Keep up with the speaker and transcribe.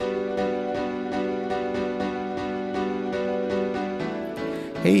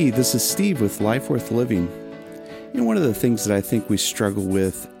Hey, this is Steve with Life Worth Living. One of the things that I think we struggle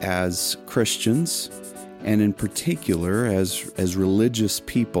with as Christians, and in particular as religious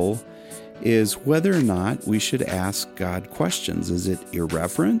people, is whether or not we should ask God questions. Is it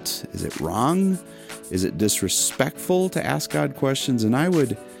irreverent? Is it wrong? Is it disrespectful to ask God questions? And I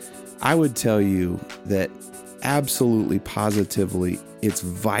would tell you that absolutely, positively, it's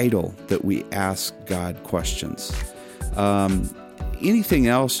vital that we ask God questions. Anything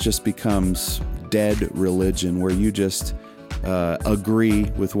else just becomes dead religion, where you just agree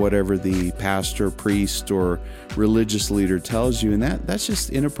with whatever the pastor, priest, or religious leader tells you, and that's just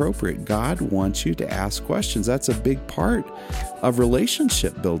inappropriate. God wants you to ask questions. That's a big part of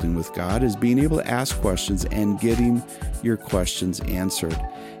relationship building with God, is being able to ask questions and getting your questions answered.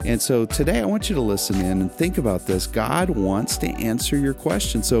 And so today I want you to listen in and think about this. God wants to answer your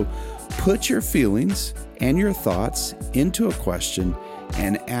questions. So put your feelings and your thoughts into a question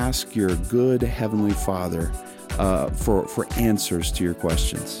and ask your good Heavenly Father for answers to your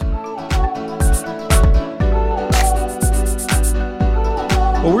questions.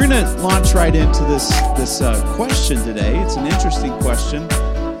 Well, we're going to launch right into this question today. It's an interesting question,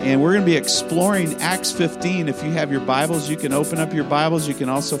 and we're going to be exploring Acts 15. If you have your Bibles, you can open up your Bibles. You can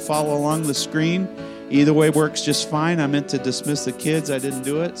also follow along the screen. Either way works just fine. I meant to dismiss the kids. I didn't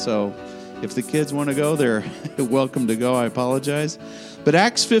do it, so if the kids want to go, they're welcome to go. I apologize. But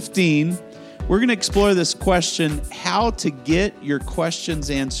Acts 15, we're going to explore this question, how to get your questions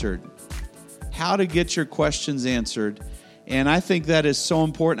answered. How to get your questions answered. And I think that is so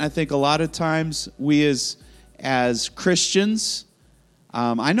important. I think a lot of times we as Christians,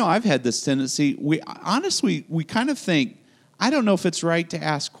 I know I've had this tendency, we kind of think, I don't know if it's right to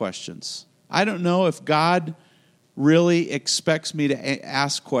ask questions. I don't know if God really expects me to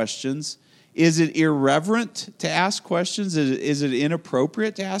ask questions. Is it irreverent to ask questions? Is it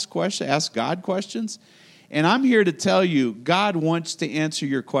inappropriate to ask questions? Ask God questions? And I'm here to tell you, God wants to answer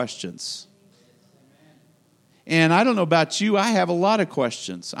your questions. And I don't know about you, I have a lot of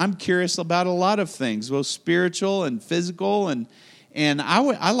questions. I'm curious about a lot of things, both spiritual and physical, and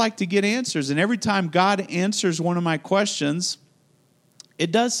I like to get answers. And every time God answers one of my questions,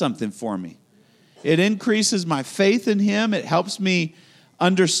 it does something for me. It increases my faith in Him. It helps me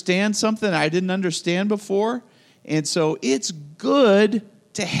understand something I didn't understand before. And so it's good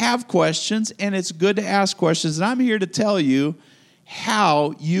to have questions, and it's good to ask questions. And I'm here to tell you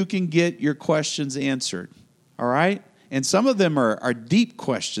how you can get your questions answered. All right? And some of them are deep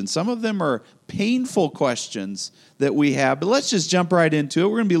questions. Some of them are painful questions that we have. But let's just jump right into it.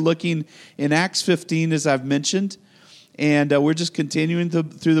 We're going to be looking in Acts 15, as I've mentioned. And we're just continuing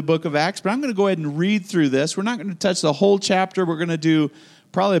through the book of Acts. But I'm going to go ahead and read through this. We're not going to touch the whole chapter. We're going to do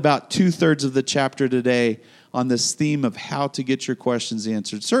probably about 2/3 of the chapter today on this theme of how to get your questions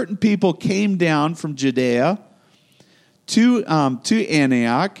answered. Certain people came down from Judea to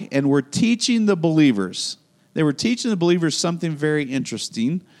Antioch and were teaching the believers. They were teaching the believers something very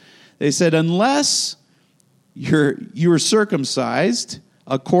interesting. They said, unless you were circumcised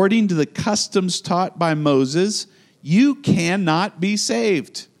according to the customs taught by Moses, you cannot be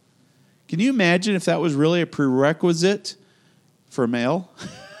saved. Can you imagine if that was really a prerequisite for a male?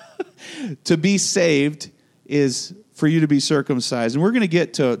 To be saved is for you to be circumcised. And we're going to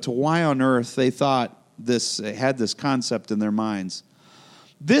get to why on earth they thought had this concept in their minds.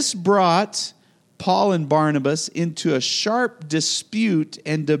 This brought Paul and Barnabas into a sharp dispute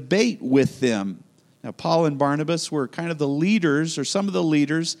and debate with them. Now, Paul and Barnabas were kind of the leaders, or some of the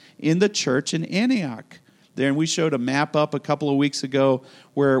leaders, in the church in Antioch. There, and we showed a map up a couple of weeks ago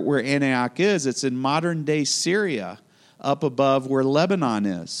where Antioch is. It's in modern-day Syria, up above where Lebanon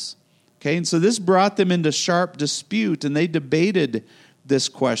is. Okay, and so this brought them into sharp dispute, and they debated this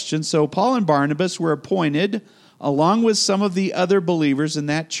question. So Paul and Barnabas were appointed, along with some of the other believers in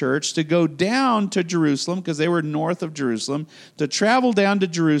that church, to go down to Jerusalem, because they were north of Jerusalem, to travel down to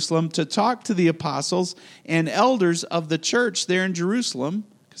Jerusalem to talk to the apostles and elders of the church there in Jerusalem,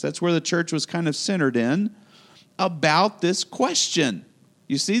 because that's where the church was kind of centered in, about this question.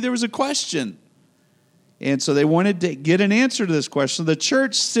 You see, there was a question. And so they wanted to get an answer to this question. The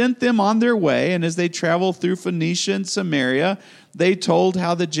church sent them on their way, and as they traveled through Phoenicia and Samaria, they told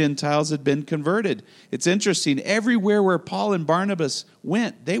how the Gentiles had been converted. It's interesting. Everywhere where Paul and Barnabas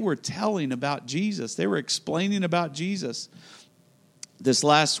went, they were telling about Jesus. They were explaining about Jesus. This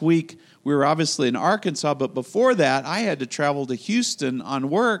last week, we were obviously in Arkansas, but before that, I had to travel to Houston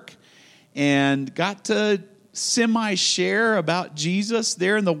on work and got to semi-share about Jesus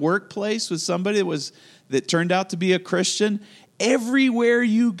there in the workplace with somebody that turned out to be a Christian. everywhere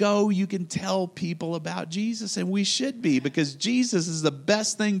you go, you can tell people about Jesus, and we should be, because Jesus is the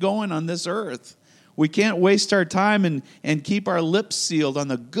best thing going on this earth. We can't waste our time and keep our lips sealed on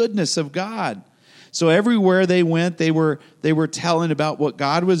the goodness of God. So everywhere they went, they were telling about what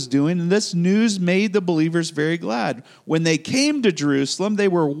God was doing, and this news made the believers very glad. When they came to Jerusalem, they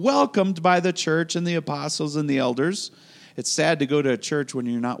were welcomed by the church and the apostles and the elders. It's sad to go to a church when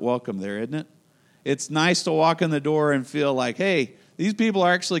you're not welcome there, isn't it? It's nice to walk in the door and feel like, hey, these people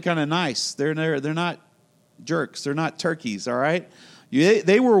are actually kind of nice. They're not jerks. They're not turkeys, all right?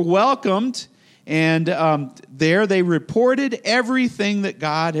 They were welcomed, and there they reported everything that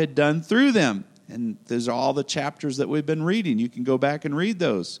God had done through them. And those are all the chapters that we've been reading. You can go back and read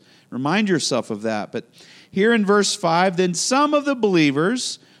those. Remind yourself of that. But here in verse 5, then some of the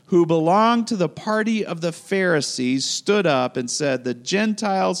believers who belonged to the party of the Pharisees stood up and said, the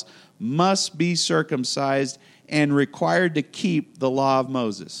Gentiles must be circumcised and required to keep the law of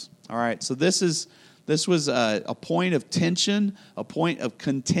Moses. All right, so this was a point of tension, a point of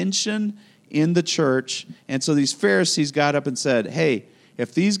contention in the church. And so these Pharisees got up and said, hey,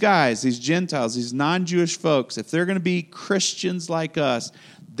 if these guys, these Gentiles, these non-Jewish folks, if they're going to be Christians like us,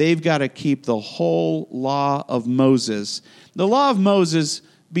 they've got to keep the whole law of Moses. The law of Moses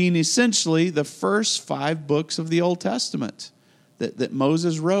being essentially the first 5 books of the Old Testament that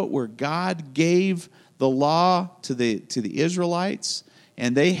Moses wrote, where God gave the law to the Israelites.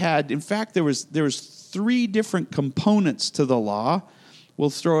 And they had, in fact, there was 3 different components to the law.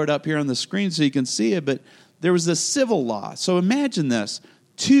 We'll throw it up here on the screen so you can see it, but there was the civil law. So imagine this.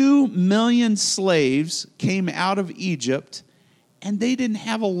 2 million slaves came out of Egypt, and they didn't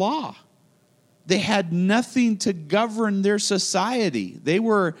have a law. They had nothing to govern their society. They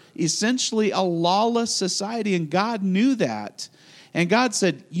were essentially a lawless society, and God knew that. And God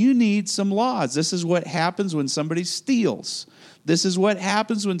said, you need some laws. This is what happens when somebody steals. This is what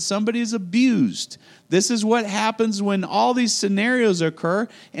happens when somebody is abused. This is what happens when all these scenarios occur.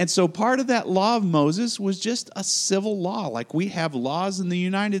 And so part of that law of Moses was just a civil law, like we have laws in the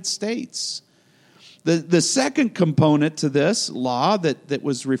United States. The second component to this law that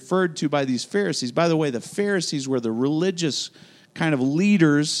was referred to by these Pharisees, by the way, the Pharisees were the religious kind of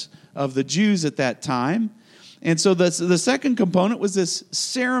leaders of the Jews at that time. And so the second component was this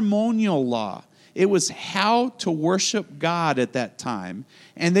ceremonial law. It was how to worship God at that time.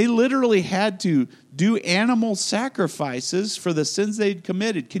 And they literally had to do animal sacrifices for the sins they'd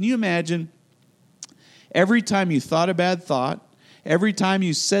committed. Can you imagine every time you thought a bad thought, every time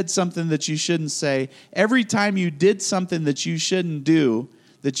you said something that you shouldn't say, every time you did something that you shouldn't do,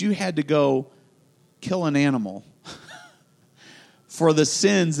 that you had to go kill an animal for the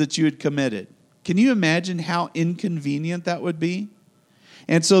sins that you had committed? Can you imagine how inconvenient that would be?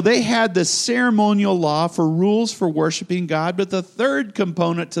 And so they had the ceremonial law for rules for worshiping God, but the third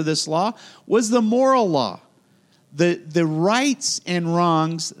component to this law was the moral law, the rights and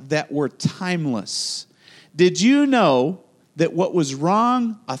wrongs that were timeless. Did you know that what was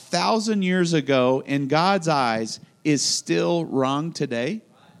wrong 1,000 years ago in God's eyes is still wrong today?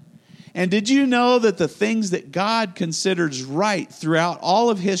 And did you know that the things that God considers right throughout all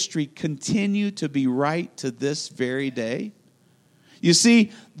of history continue to be right to this very day? You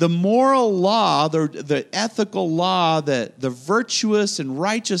see, the moral law, the ethical law, the virtuous and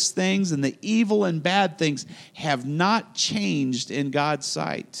righteous things and the evil and bad things have not changed in God's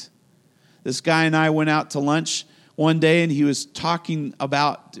sight. This guy and I went out to lunch one day, and he was talking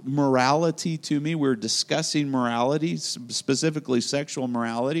about morality to me. We were discussing morality, specifically sexual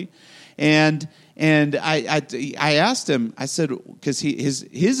morality. And I asked him, I said, because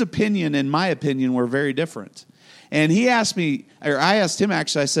his opinion and my opinion were very different. And he asked me, or I asked him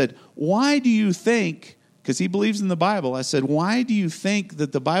actually, I said, why do you think, because he believes in the Bible, I said, why do you think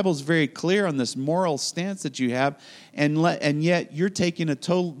that the Bible is very clear on this moral stance that you have, and yet you're taking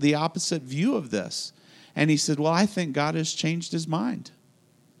the opposite view of this? And he said, well, I think God has changed his mind.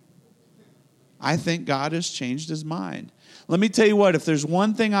 I think God has changed his mind. Let me tell you what, if there's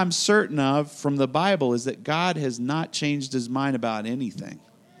one thing I'm certain of from the Bible is that God has not changed his mind about anything.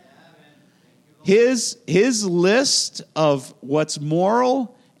 His list of what's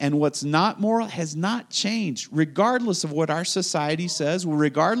moral and what's not moral has not changed, regardless of what our society says,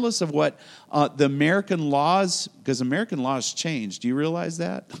 regardless of what the American laws, because American laws change. Do you realize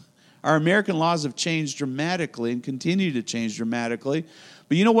that? Our American laws have changed dramatically and continue to change dramatically.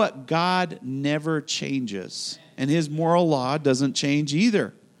 But you know what? God never changes. And his moral law doesn't change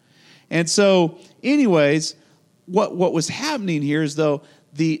either. And so, anyways, what was happening here is, though,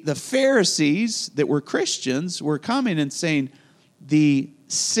 the Pharisees that were Christians were coming and saying the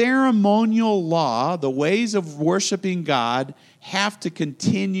ceremonial law, the ways of worshiping God, have to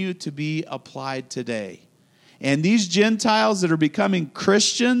continue to be applied today. And these Gentiles that are becoming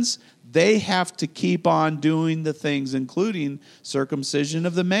Christians, they have to keep on doing the things, including circumcision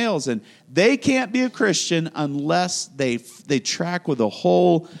of the males. And they can't be a Christian unless they track with the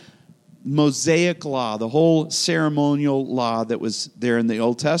whole Mosaic law, the whole ceremonial law that was there in the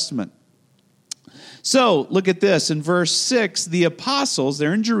Old Testament. So, look at this. In verse 6, the apostles,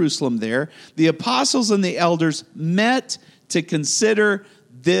 they're in Jerusalem there, the apostles and the elders met to consider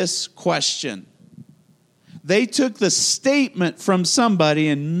this question. They took the statement from somebody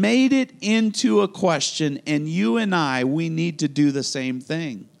and made it into a question, and you and I, we need to do the same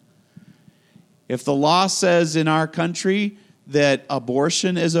thing. If the law says in our country that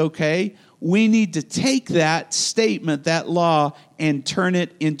abortion is okay, we need to take that statement, that law, and turn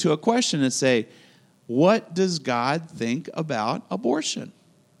it into a question and say, what does God think about abortion?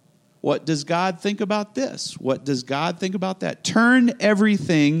 What does God think about this? What does God think about that? Turn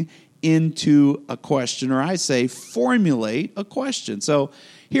everything into a question, or I say formulate a question. So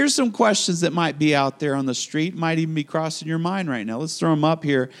here's some questions that might be out there on the street, might even be crossing your mind right now. Let's throw them up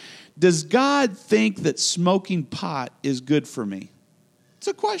here. Does God think that smoking pot is good for me? It's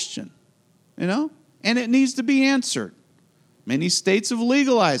a question, and it needs to be answered. Many states have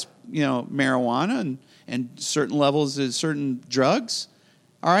legalized, marijuana and certain levels of certain drugs.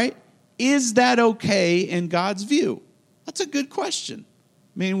 All right. Is that okay in God's view? That's a good question.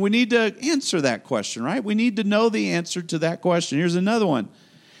 I mean, we need to answer that question, right? We need to know the answer to that question. Here's another one.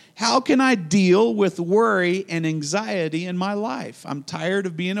 How can I deal with worry and anxiety in my life? I'm tired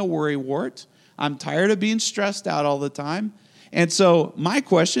of being a worrywart. I'm tired of being stressed out all the time. And so my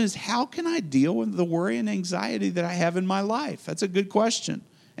question is, how can I deal with the worry and anxiety that I have in my life? That's a good question.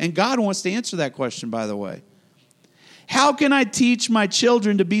 And God wants to answer that question, by the way. How can I teach my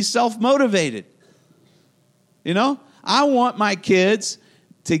children to be self-motivated? I want my kids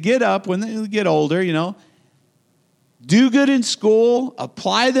to get up when they get older, do good in school,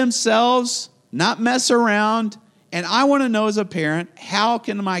 apply themselves, not mess around. And I want to know as a parent, how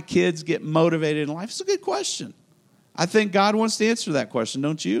can my kids get motivated in life? It's a good question. I think God wants to answer that question,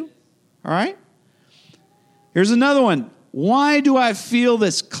 don't you? All right? Here's another one. Why do I feel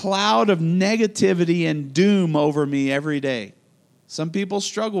this cloud of negativity and doom over me every day? Some people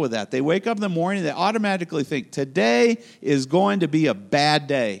struggle with that. They wake up in the morning, they automatically think, today is going to be a bad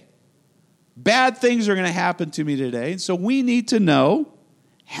day. Bad things are going to happen to me today. And so we need to know,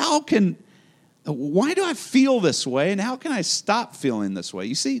 why do I feel this way, and how can I stop feeling this way?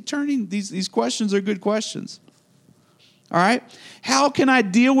 You see, turning these questions are good questions. All right? How can I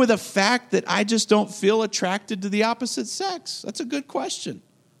deal with the fact that I just don't feel attracted to the opposite sex? That's a good question.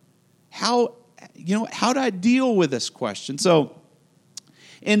 How do I deal with this question? So,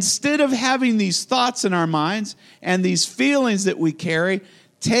 instead of having these thoughts in our minds and these feelings that we carry,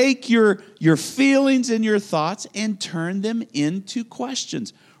 take your feelings and your thoughts and turn them into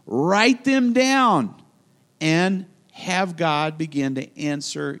questions. Write them down and have God begin to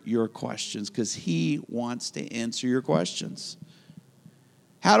answer your questions, because He wants to answer your questions.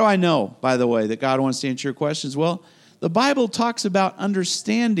 How do I know, by the way, that God wants to answer your questions? Well, the Bible talks about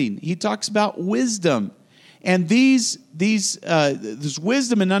understanding. He talks about wisdom. And this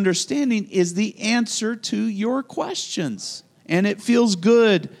wisdom and understanding is the answer to your questions. And it feels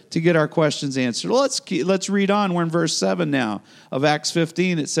good to get our questions answered. Let's read on. We're in verse 7 now of Acts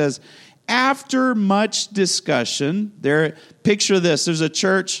 15. It says, after much discussion, picture this. There's a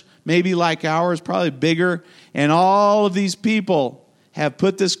church maybe like ours, probably bigger, and all of these people have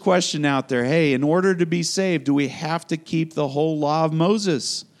put this question out there. Hey, in order to be saved, do we have to keep the whole law of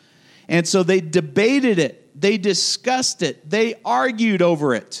Moses? And so they debated it. They discussed it. They argued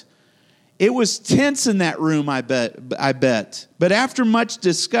over it. It was tense in that room, I bet. But after much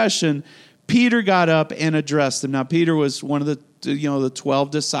discussion, Peter got up and addressed them. Now, Peter was one of the 12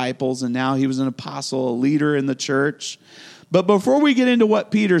 disciples, and now he was an apostle, a leader in the church. But before we get into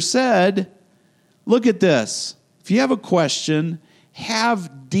what Peter said, look at this. If you have a question,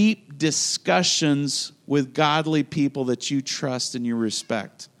 have deep discussions with godly people that you trust and you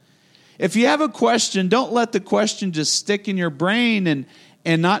respect. If you have a question, don't let the question just stick in your brain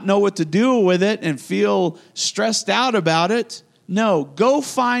and not know what to do with it and feel stressed out about it. No, go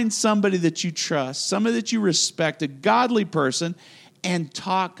find somebody that you trust, somebody that you respect, a godly person, and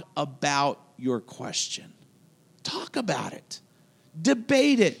talk about your question. Talk about it.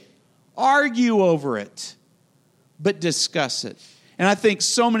 Debate it. Argue over it. But discuss it. And I think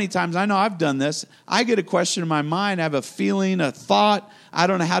so many times, I know I've done this, I get a question in my mind, I have a feeling, a thought, I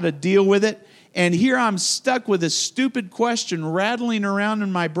don't know how to deal with it. And here I'm stuck with this stupid question rattling around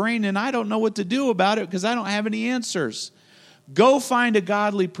in my brain, and I don't know what to do about it because I don't have any answers. Go find a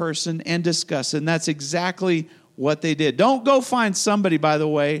godly person and discuss it. And that's exactly what they did. Don't go find somebody, by the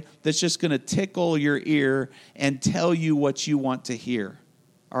way, that's just going to tickle your ear and tell you what you want to hear.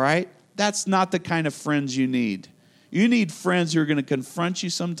 All right? That's not the kind of friends you need. You need friends who are going to confront you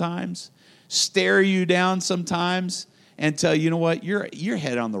sometimes, stare you down sometimes, and tell you, you know what, you're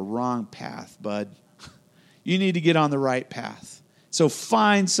headed on the wrong path, bud. You need to get on the right path. So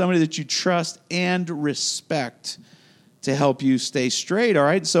find somebody that you trust and respect to help you stay straight, all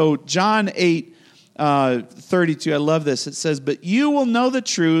right? So John 8:32, I love this. It says, but you will know the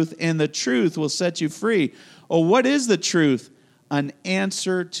truth, and the truth will set you free. Oh, what is the truth? An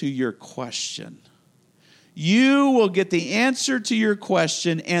answer to your question. You will get the answer to your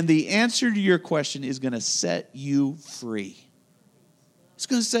question, and the answer to your question is going to set you free. It's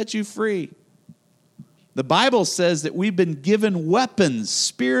going to set you free. The Bible says that we've been given weapons,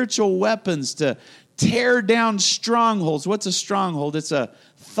 spiritual weapons, to tear down strongholds. What's a stronghold? It's a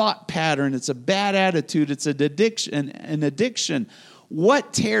thought pattern. It's a bad attitude. It's an addiction.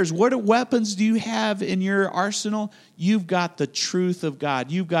 What weapons do you have in your arsenal? You've got the truth of God.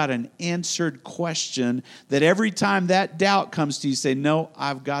 You've got an answered question that every time that doubt comes to you, say, no,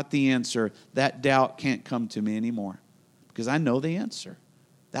 I've got the answer. That doubt can't come to me anymore because I know the answer.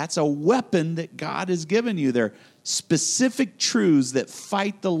 That's a weapon that God has given you. They're specific truths that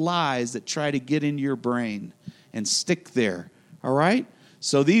fight the lies that try to get into your brain and stick there. All right?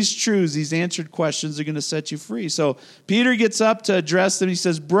 So these truths, these answered questions are going to set you free. So Peter gets up to address them. He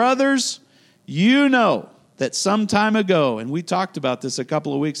says, brothers, you know that some time ago, and we talked about this a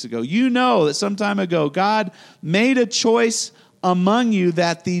couple of weeks ago, you know that some time ago God made a choice among you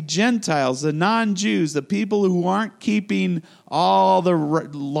that the Gentiles, the non-Jews, the people who aren't keeping all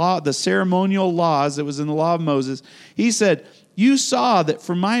the ceremonial laws that was in the law of Moses, he said, you saw that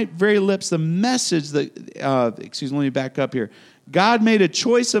from my very lips the message that, let me back up here. God made a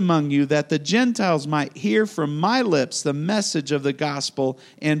choice among you that the Gentiles might hear from my lips the message of the gospel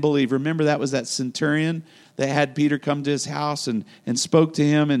and believe. Remember, that was that centurion that had Peter come to his house and spoke to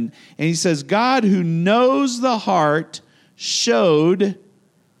him. And he says, God who knows the heart showed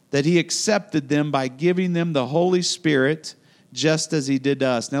that he accepted them by giving them the Holy Spirit just as he did to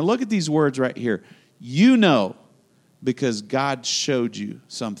us. Now look at these words right here. You know because God showed you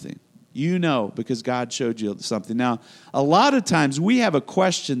something. You know because God showed you something. Now, a lot of times we have a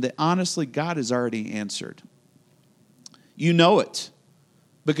question that honestly God has already answered. You know it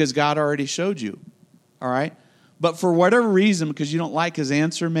because God already showed you. All right? But for whatever reason, because you don't like his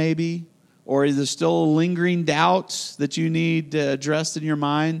answer maybe, or is there still a lingering doubt that you need addressed in your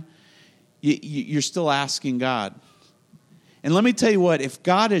mind, you're still asking God. And let me tell you what, if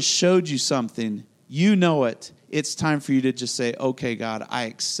God has showed you something, you know it, it's time for you to just say, okay, God, I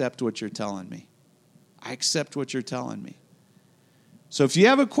accept what you're telling me. I accept what you're telling me. So if you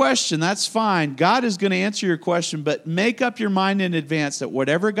have a question, that's fine. God is going to answer your question, but make up your mind in advance that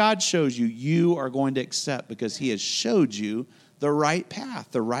whatever God shows you, you are going to accept because he has showed you the right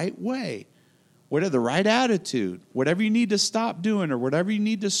path, the right way, whatever the right attitude, whatever you need to stop doing or whatever you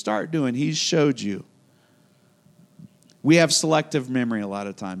need to start doing, he's showed you. We have selective memory a lot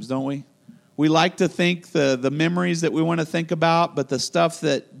of times, don't we? We like to think the memories that we want to think about, but the stuff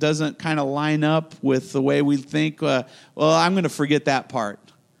that doesn't kind of line up with the way we think, well, I'm going to forget that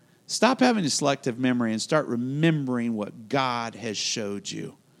part. Stop having a selective memory and start remembering what God has showed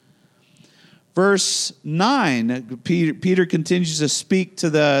you. Verse 9, Peter continues to speak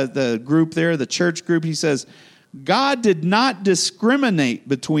to the group there, the church group. He says, God did not discriminate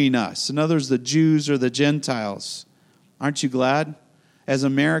between us. In other words, the Jews or the Gentiles. Aren't you glad? As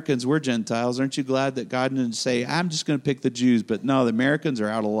Americans, we're Gentiles. Aren't you glad that God didn't say, I'm just going to pick the Jews, but no, the Americans are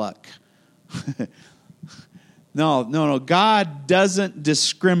out of luck. No. God doesn't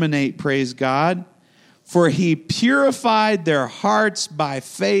discriminate, praise God. For he purified their hearts by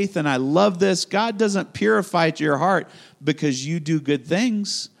faith. And I love this. God doesn't purify your heart because you do good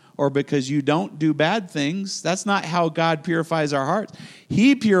things or because you don't do bad things. That's not how God purifies our hearts.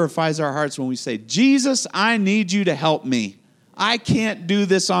 He purifies our hearts when we say, Jesus, I need you to help me. I can't do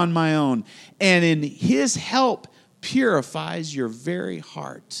this on my own. And in his help purifies your very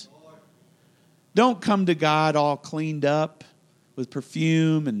heart. Don't come to God all cleaned up with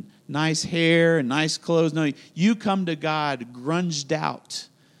perfume and nice hair and nice clothes. No, you come to God grunged out,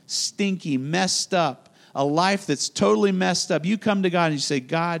 stinky, messed up, a life that's totally messed up. You come to God and you say,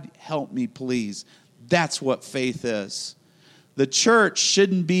 God, help me, please. That's what faith is. The church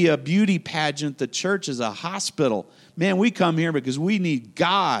shouldn't be a beauty pageant. The church is a hospital. Man, we come here because we need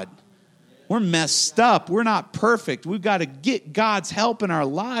God. We're messed up. We're not perfect. We've got to get God's help in our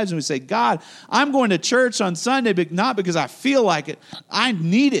lives. And we say, God, I'm going to church on Sunday, but not because I feel like it. I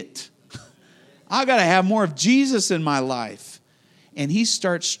need it. I've got to have more of Jesus in my life. And he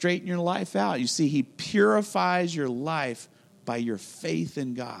starts straightening your life out. You see, he purifies your life by your faith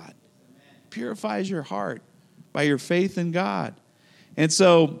in God. Purifies your heart by your faith in God. And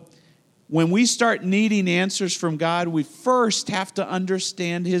so when we start needing answers from God, we first have to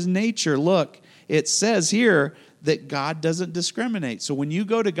understand his nature. Look, it says here that God doesn't discriminate. So when you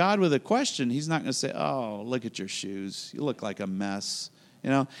go to God with a question, he's not going to say, oh, look at your shoes. You look like a mess. You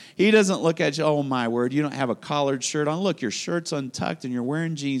know, he doesn't look at you, oh, my word, you don't have a collared shirt on. Look, your shirt's untucked and you're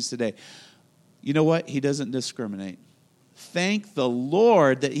wearing jeans today. You know what? He doesn't discriminate. Thank the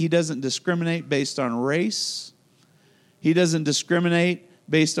Lord that he doesn't discriminate based on race. He doesn't discriminate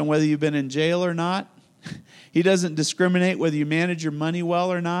based on whether you've been in jail or not. He doesn't discriminate whether you manage your money well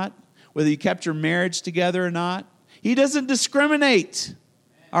or not, whether you kept your marriage together or not. He doesn't discriminate.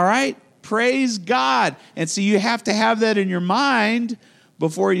 All right? Praise God. And so you have to have that in your mind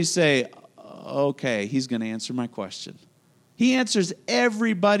before you say, okay, he's going to answer my question. He answers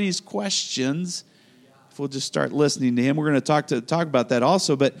everybody's questions. If we'll just start listening to him, we're going to talk about that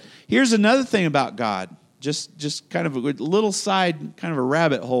also. But here's another thing about God. Just kind of a little side, kind of a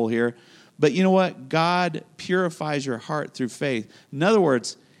rabbit hole here. But you know what? God purifies your heart through faith. In other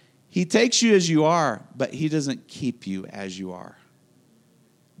words, he takes you as you are, but he doesn't keep you as you are.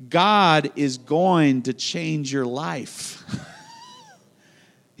 God is going to change your life.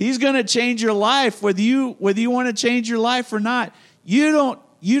 He's going to change your life, whether you want to change your life or not. You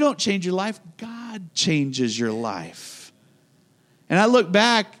don't change your life. God changes your life. And I look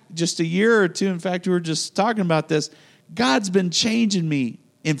back just a year or two. In fact, we were just talking about this. God's been changing me.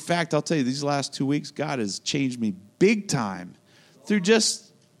 In fact, I'll tell you, these last 2 weeks, God has changed me big time through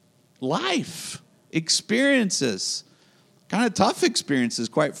just life, experiences, kind of tough experiences,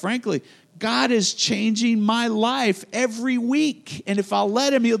 quite frankly. God is changing my life every week. And if I'll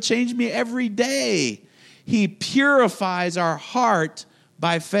let him, he'll change me every day. He purifies our heart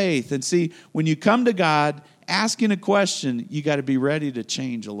by faith. And see, when you come to God asking a question, you got to be ready to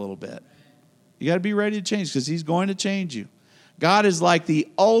change a little bit. You got to be ready to change because he's going to change you. God is like the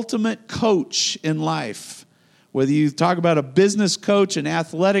ultimate coach in life. Whether you talk about a business coach, an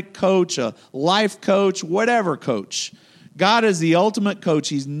athletic coach, a life coach, whatever coach. God is the ultimate coach.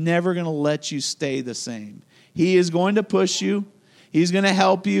 He's never going to let you stay the same. He is going to push you. He's going to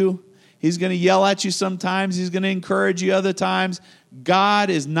help you. He's going to yell at you sometimes. He's going to encourage you other times. God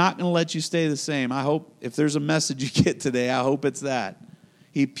is not going to let you stay the same. I hope if there's a message you get today, I hope it's that.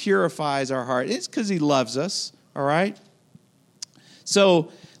 He purifies our heart. It's because he loves us, all right? So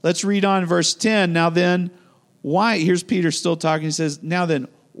let's read on verse 10. Now then, why? Here's Peter still talking. He says, now then,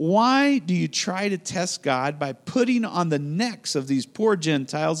 why do you try to test God by putting on the necks of these poor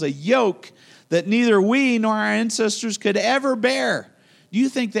Gentiles a yoke that neither we nor our ancestors could ever bear? Do you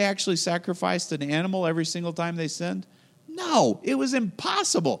think they actually sacrificed an animal every single time they sinned? No, it was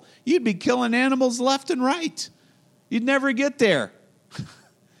impossible. You'd be killing animals left and right. You'd never get there.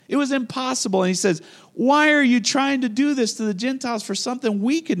 It was impossible. And he says, why are you trying to do this to the Gentiles for something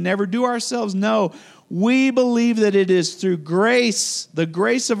we could never do ourselves? No, we believe that it is through grace, the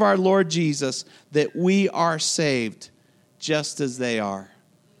grace of our Lord Jesus, that we are saved, just as they are.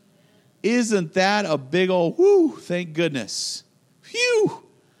 Isn't that a big old whoo? Thank goodness. Phew.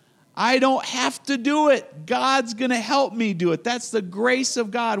 I don't have to do it. God's going to help me do it. That's the grace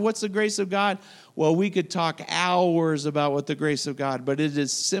of God. What's the grace of God? Well, we could talk hours about what the grace of God, but it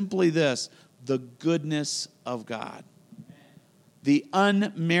is simply this, the goodness of God. The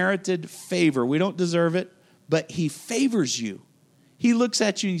unmerited favor. We don't deserve it, but he favors you. He looks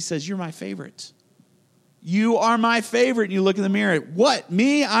at you and he says, you're my favorite. You are my favorite. And you look in the mirror. What?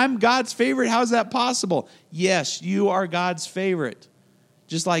 Me? I'm God's favorite? How is that possible? Yes, you are God's favorite.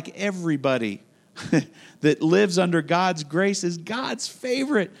 Just like everybody that lives under God's grace is God's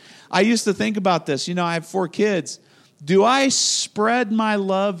favorite. I used to think about this. You know, I have 4 kids. Do I spread my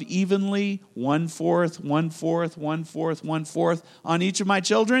love evenly, 1/4, 1/4, 1/4, 1/4 on each of my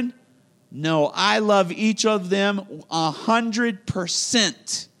children? No, I love each of them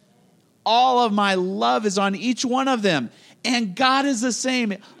 100%. All of my love is on each one of them. And God is the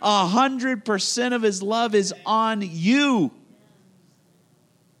same. 100% of his love is on you.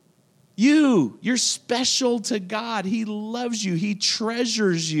 You're special to God. He loves you. He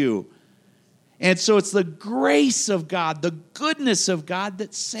treasures you. And so it's the grace of God, the goodness of God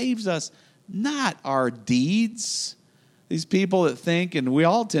that saves us, not our deeds. These people that think, and we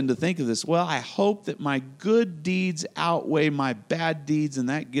all tend to think of this, well, I hope that my good deeds outweigh my bad deeds, and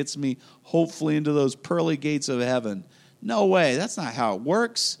that gets me hopefully into those pearly gates of heaven. No way. That's not how it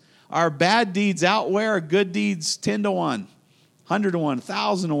works. Our bad deeds outweigh our good deeds 10 to 1, 100 to 1,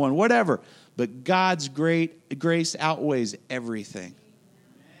 1,000 to 1, whatever. But God's great grace outweighs everything.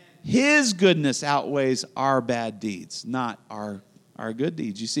 His goodness outweighs our bad deeds, not our good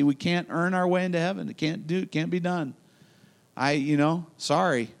deeds. You see, we can't earn our way into heaven. It can't be done.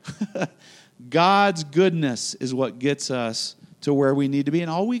 Sorry. God's goodness is what gets us to where we need to be. And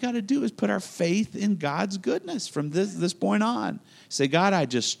all we got to do is put our faith in God's goodness from this point on. Say, God, I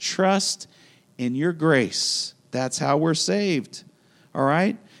just trust in your grace. That's how we're saved. All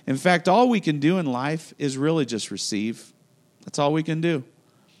right? In fact, all we can do in life is really just receive. That's all we can do.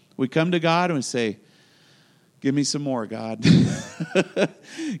 We come to God and we say, give me some more, God.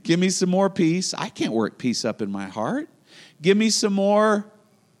 Give me some more peace. I can't work peace up in my heart. Give me some more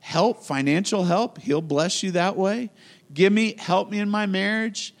help, financial help. He'll bless you that way. Help me in my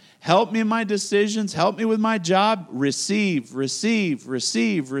marriage. Help me in my decisions. Help me with my job. Receive, receive,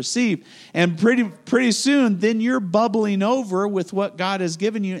 receive, receive. And pretty soon, then you're bubbling over with what God has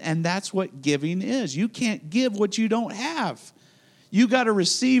given you, and that's what giving is. You can't give what you don't have. You got to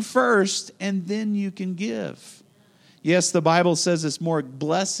receive first, and then you can give. Yes, the Bible says it's more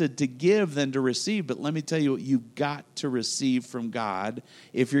blessed to give than to receive, but let me tell you, you've got to receive from God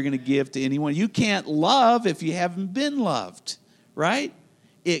if you're going to give to anyone. You can't love if you haven't been loved, right?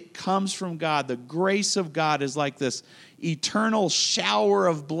 It comes from God. The grace of God is like this eternal shower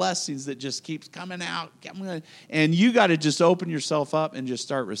of blessings that just keeps coming out. And you got to just open yourself up and just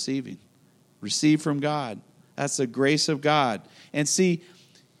start receiving. Receive from God. That's the grace of God. And see,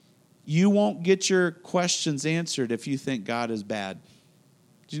 you won't get your questions answered if you think God is bad.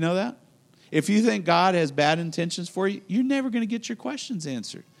 Do you know that? If you think God has bad intentions for you, you're never going to get your questions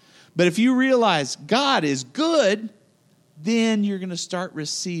answered. But if you realize God is good, then you're going to start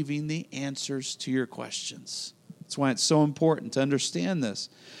receiving the answers to your questions. That's why it's so important to understand this.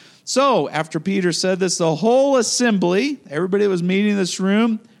 So, after Peter said this, the whole assembly, everybody that was meeting in this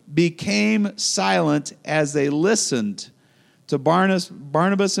room, became silent as they listened to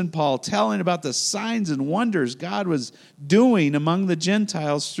Barnabas and Paul telling about the signs and wonders God was doing among the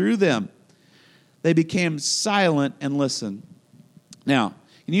Gentiles through them. They became silent and listened. Now,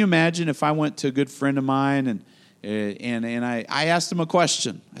 can you imagine if I went to a good friend of mine and I asked him a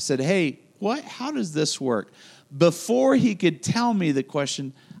question. I said, hey, how does this work? Before he could tell me the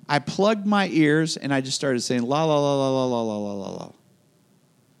question, I plugged my ears and I just started saying, la, la, la, la, la, la, la, la, la, la.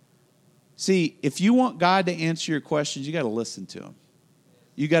 See, if you want God to answer your questions, you got to listen to him.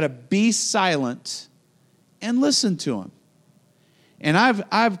 You got to be silent and listen to him. And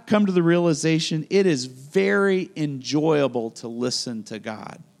I've come to the realization it is very enjoyable to listen to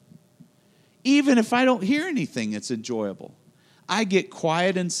God. Even if I don't hear anything, it's enjoyable. I get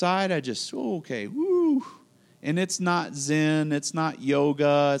quiet inside. I just, okay, woo. And it's not Zen. It's not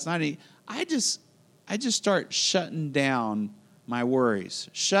yoga. It's not any. I just start shutting down my worries,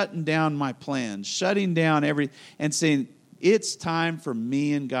 shutting down my plans, shutting down everything, and saying, it's time for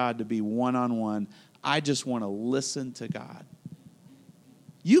me and God to be one-on-one. I just want to listen to God.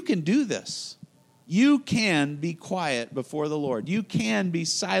 You can do this. You can be quiet before the Lord. You can be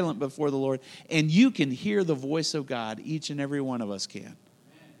silent before the Lord, and you can hear the voice of God. Each and every one of us can.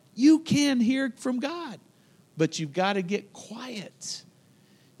 You can hear from God, but you've got to get quiet.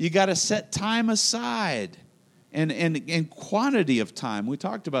 You got to set time aside. And quantity of time. We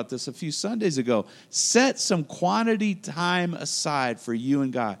talked about this a few Sundays ago. Set some quantity time aside for you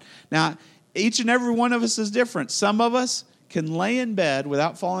and God. Now, each and every one of us is different. Some of us can lay in bed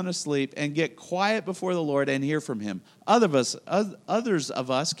without falling asleep and get quiet before the Lord and hear from him. Others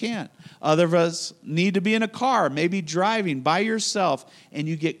of us can't. Others of us need to be in a car, maybe driving by yourself, and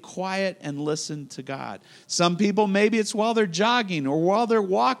you get quiet and listen to God. Some people, maybe it's while they're jogging or while they're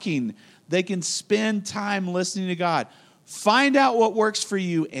walking, they can spend time listening to God. Find out what works for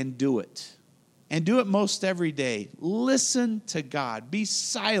you and do it. And do it most every day. Listen to God. Be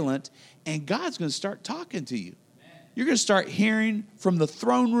silent, and God's going to start talking to you. You're going to start hearing from the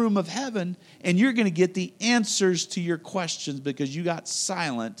throne room of heaven, and you're going to get the answers to your questions because you got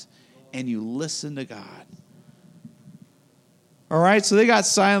silent and you listened to God. All right, so they got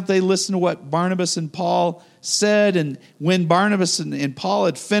silent. They listened to what Barnabas and Paul said. And when Barnabas and Paul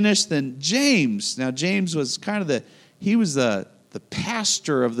had finished, then James. Now, James was kind of the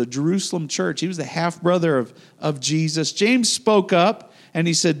pastor of the Jerusalem church. He was the half-brother of Jesus. James spoke up, and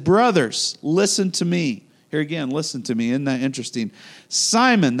he said, brothers, listen to me. Here again, listen to me. Isn't that interesting?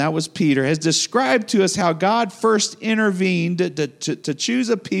 Simon, that was Peter, has described to us how God first intervened to choose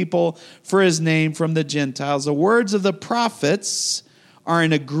a people for his name from the Gentiles. The words of the prophets are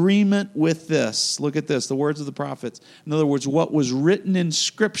in agreement with this. Look at this, the words of the prophets. In other words, what was written in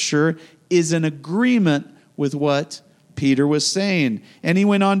Scripture is in agreement with what Peter was saying. And he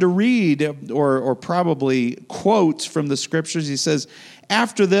went on to read, or probably quote from the Scriptures. He says,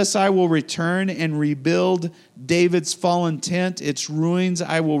 after this I will return and rebuild David's fallen tent. Its ruins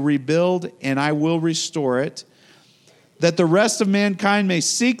I will rebuild, and I will restore it, that the rest of mankind may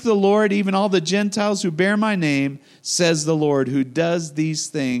seek the Lord, even all the Gentiles who bear my name, says the Lord, who does these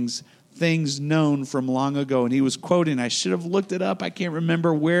things known from long ago. And he was quoting, I should have looked it up. I can't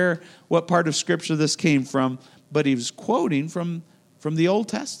remember what part of Scripture this came from, but he was quoting from the Old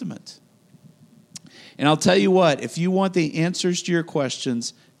Testament. And I'll tell you what, if you want the answers to your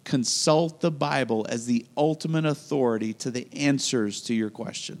questions, consult the Bible as the ultimate authority to the answers to your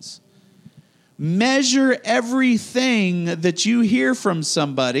questions. Measure everything that you hear from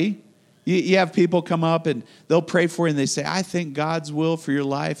somebody. You have people come up and they'll pray for you and they say, I think God's will for your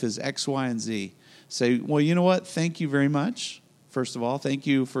life is X, Y, and Z. Say, well, you know what? Thank you very much. First of all, thank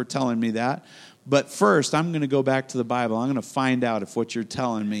you for telling me that. But first, I'm going to go back to the Bible. I'm going to find out if what you're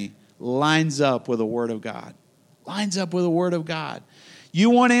telling me lines up with the Word of God. Lines up with the Word of God.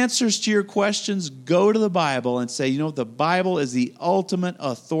 You want answers to your questions? Go to the Bible and say, you know, the Bible is the ultimate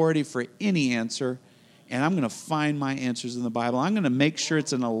authority for any answer, and I'm going to find my answers in the Bible. I'm going to make sure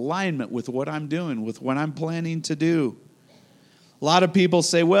it's in alignment with what I'm doing, with what I'm planning to do. A lot of people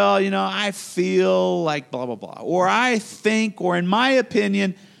say, well, you know, I feel like blah, blah, blah. Or I think, or in my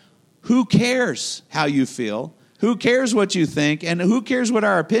opinion, who cares how you feel? Who cares what you think? And who cares what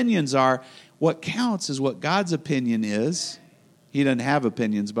our opinions are? What counts is what God's opinion is. He doesn't have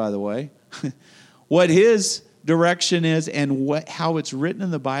opinions, by the way. What his direction is and how it's written in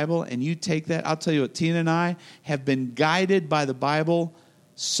the Bible, and you take that. I'll tell you what, Tina and I have been guided by the Bible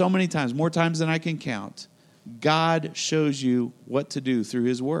so many times, more times than I can count. God shows you what to do through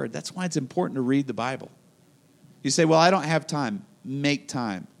his word. That's why it's important to read the Bible. You say, well, I don't have time. Make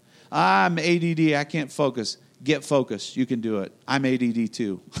time. I'm ADD, I can't focus. Get focused. You can do it. I'm ADD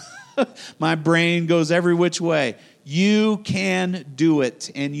too. My brain goes every which way. You can do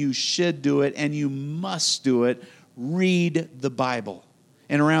it, and you should do it, and you must do it. Read the Bible.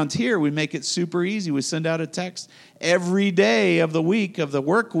 And around here, we make it super easy. We send out a text every day of the week, of the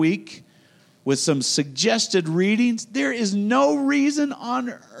work week, with some suggested readings. There is no reason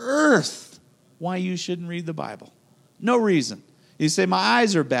on earth why you shouldn't read the Bible. No reason. You say, my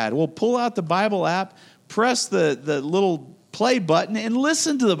eyes are bad. Well, pull out the Bible app, press the little play button, and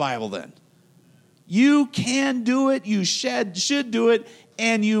listen to the Bible then. You can do it, you should do it,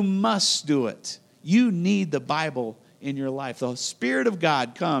 and you must do it. You need the Bible in your life. The Spirit of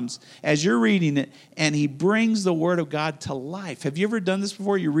God comes as you're reading it, and he brings the Word of God to life. Have you ever done this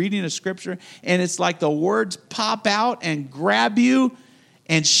before? You're reading a scripture, and it's like the words pop out and grab you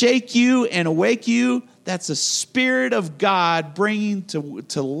and shake you and awake you. That's the Spirit of God bringing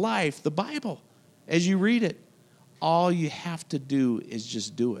to life the Bible as you read it. All you have to do is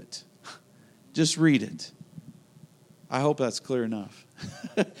just do it. Just read it. I hope that's clear enough.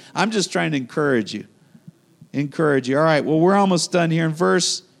 I'm just trying to encourage you. All right, well, we're almost done here. In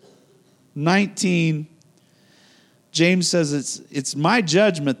verse 19, James says, it's my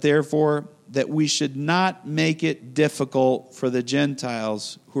judgment, therefore, that we should not make it difficult for the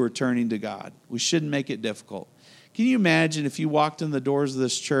Gentiles who are turning to God. We shouldn't make it difficult. Can you imagine if you walked in the doors of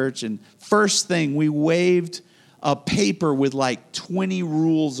this church and first thing we waved a paper with like 20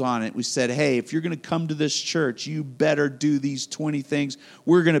 rules on it. We said, hey, if you're going to come to this church, you better do these 20 things.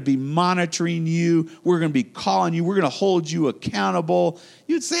 We're going to be monitoring you. We're going to be calling you. We're going to hold you accountable.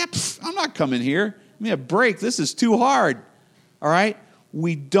 You'd say, I'm not coming here. Give me a break. This is too hard. All right?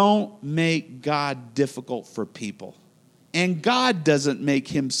 We don't make God difficult for people. And God doesn't make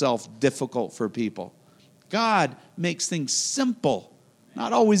himself difficult for people. God makes things simple.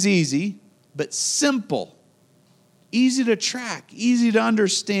 Not always easy, but simple. Easy to track, easy to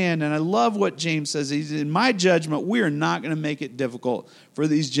understand. And I love what James says. In my judgment, we are not going to make it difficult for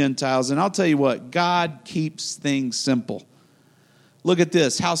these Gentiles. And I'll tell you what, God keeps things simple. Look at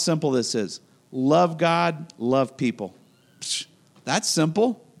this, how simple this is. Love God, love people. That's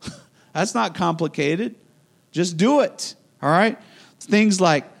simple. That's not complicated. Just do it, all right? Things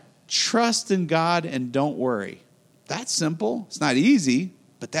like trust in God and don't worry. That's simple. It's not easy,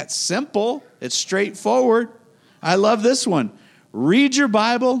 but that's simple. It's straightforward. I love this one. Read your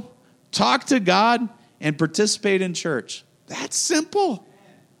Bible, talk to God, and participate in church. That's simple.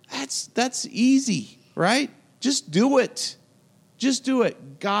 That's easy. right? Just do it. Just do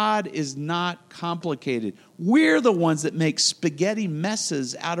it. God is not complicated. We're the ones that make spaghetti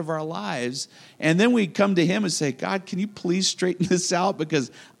messes out of our lives. And then we come to him and say, God, can you please straighten this out?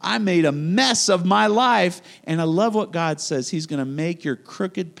 Because I made a mess of my life. And I love what God says. He's going to make your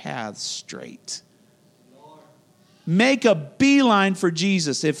crooked paths straight. Make a beeline for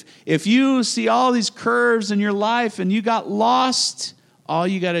Jesus. If you see all these curves in your life and you got lost, all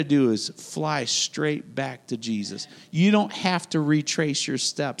you got to do is fly straight back to Jesus. You don't have to retrace your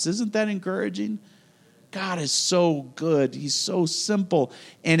steps. Isn't that encouraging? God is so good. He's so simple.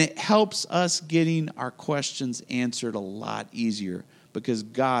 And it helps us getting our questions answered a lot easier because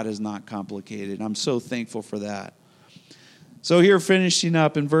God is not complicated. I'm so thankful for that. So here, finishing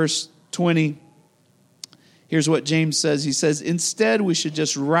up in verse 20, here's what James says. He says, instead, we should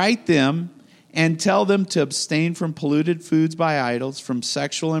just write them and tell them to abstain from polluted foods by idols, from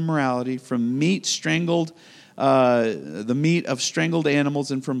sexual immorality, from the meat of strangled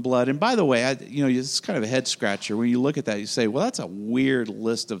animals, and from blood. And by the way, it's kind of a head scratcher. When you look at that, you say, well, that's a weird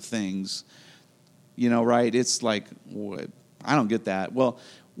list of things, right? It's like, I don't get that. Well,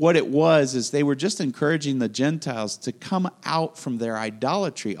 what it was is they were just encouraging the Gentiles to come out from their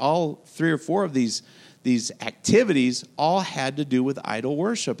idolatry. All 3 or 4 of these activities all had to do with idol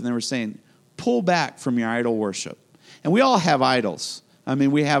worship. And they were saying, pull back from your idol worship. And we all have idols. I mean,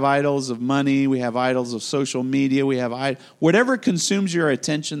 we have idols of money. We have idols of social media. We have whatever consumes your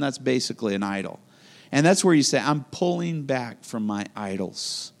attention, that's basically an idol. And that's where you say, I'm pulling back from my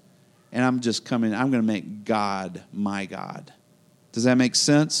idols. And I'm going to make God my God. Does that make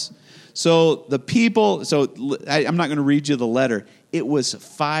sense? So I'm not going to read you the letter. It was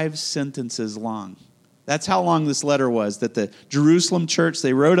 5 sentences long. That's how long this letter was, that the Jerusalem church,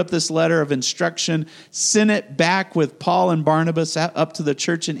 they wrote up this letter of instruction, sent it back with Paul and Barnabas up to the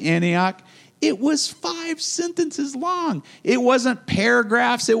church in Antioch. It was 5 sentences long. It wasn't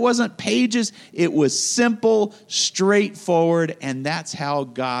paragraphs. It wasn't pages. It was simple, straightforward, and that's how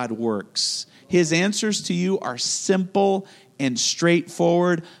God works. His answers to you are simple and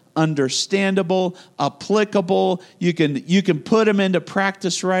straightforward, understandable, applicable. You can put them into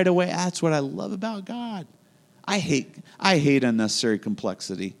practice right away. That's what I love about God. I hate unnecessary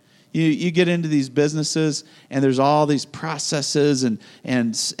complexity. You get into these businesses and there's all these processes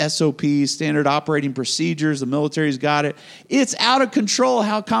and SOPs, standard operating procedures. The military's got it. It's out of control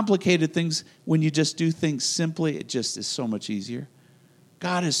how complicated things. When you just do things simply, it just is so much easier.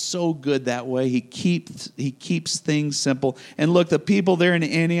 God is so good that way. He keeps things simple. And look, the people there in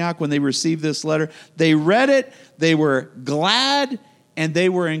Antioch, when they received this letter, they read it, they were glad, and they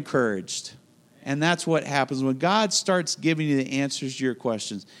were encouraged. And that's what happens. When God starts giving you the answers to your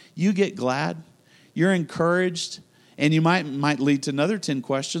questions, you get glad, you're encouraged, and you might lead to another 10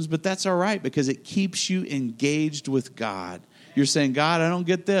 questions, but that's all right because it keeps you engaged with God. You're saying, God, I don't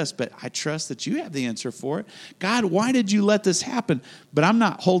get this, but I trust that you have the answer for it. God, why did you let this happen? But I'm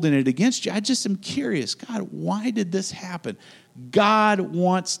not holding it against you. I just am curious. God, why did this happen? God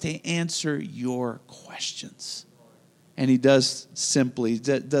wants to answer your questions. And he does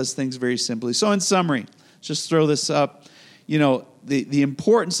things very simply. So in summary, just throw this up. The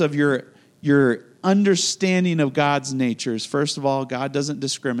importance of your understanding of God's nature is, first of all, God doesn't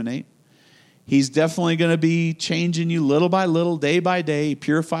discriminate. He's definitely going to be changing you little by little, day by day. He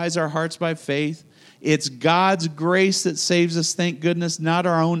purifies our hearts by faith. It's God's grace that saves us, thank goodness, not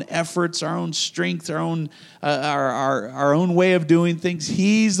our own efforts, our own strength, our own way of doing things.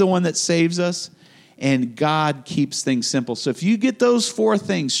 He's the one that saves us, and God keeps things simple. So if you get those 4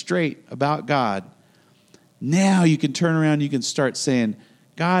 things straight about God, now you can turn around and you can start saying,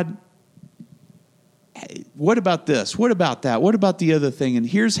 God, what about this? What about that? What about the other thing? And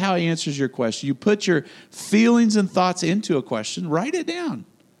here's how he answers your question. You put your feelings and thoughts into a question. Write it down.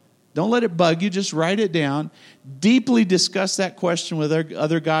 Don't let it bug you. Just write it down. Deeply discuss that question with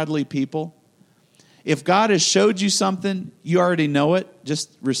other godly people. If God has showed you something, you already know it.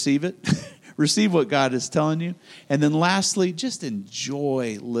 Just receive it. Receive what God is telling you. And then lastly, just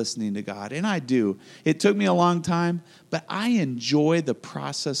enjoy listening to God. And I do. It took me a long time, but I enjoy the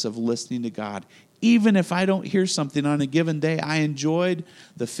process of listening to God. Even if I don't hear something on a given day, I enjoyed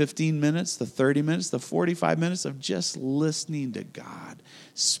the 15 minutes, the 30 minutes, the 45 minutes of just listening to God,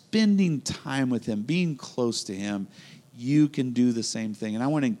 spending time with him, being close to him. You can do the same thing. And I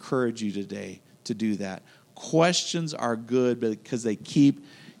want to encourage you today to do that. Questions are good because they keep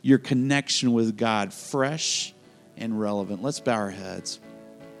your connection with God fresh and relevant. Let's bow our heads.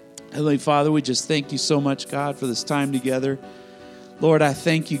 Heavenly Father, we just thank you so much, God, for this time together. Lord, I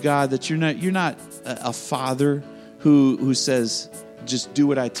thank you, God, that you're not a father who says, just do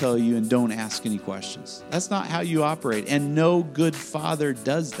what I tell you and don't ask any questions. That's not how you operate. And no good father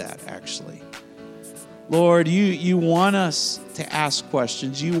does that, actually. Lord, you want us to ask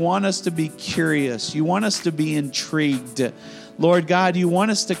questions. You want us to be curious. You want us to be intrigued. Lord God, you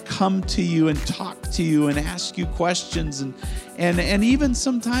want us to come to you and talk to you and ask you questions and even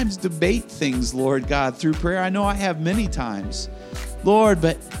sometimes debate things, Lord God, through prayer. I know I have many times, Lord,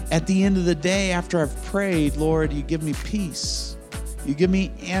 but at the end of the day, after I've prayed, Lord, you give me peace. You give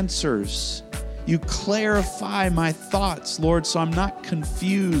me answers. You clarify my thoughts, Lord, so I'm not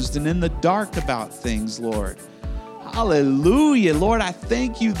confused and in the dark about things, Lord. Hallelujah. Lord, I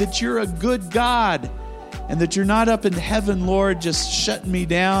thank you that you're a good God and that you're not up in heaven, Lord, just shutting me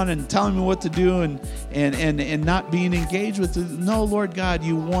down and telling me what to do and not being engaged with it. No, Lord God,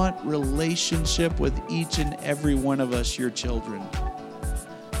 you want relationship with each and every one of us, your children.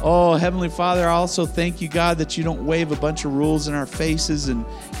 Oh, Heavenly Father, I also thank you, God, that you don't wave a bunch of rules in our faces and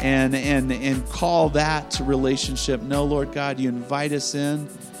call that relationship. No, Lord God, you invite us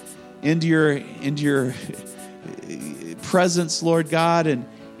into your presence, Lord God,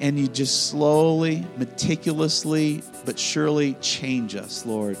 and you just slowly, meticulously, but surely change us,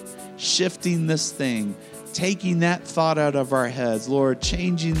 Lord. Shifting this thing, taking that thought out of our heads, Lord,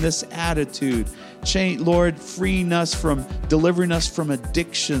 changing this attitude, Lord, delivering us from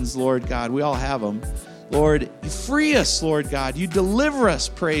addictions, Lord God. We all have them. Lord, you free us, Lord God. You deliver us,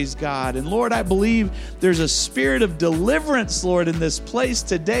 praise God. And Lord, I believe there's a spirit of deliverance, Lord, in this place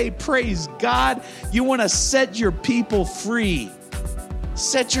today. Praise God. You want to set your people free.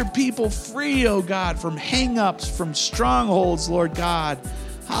 Set your people free, oh God, from hang-ups, from strongholds, Lord God.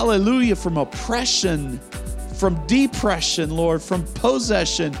 Hallelujah, from oppression, from depression, Lord, from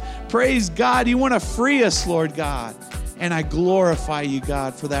possession. Praise God. You want to free us, Lord God. And I glorify you,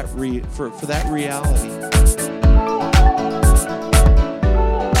 God, for that reality.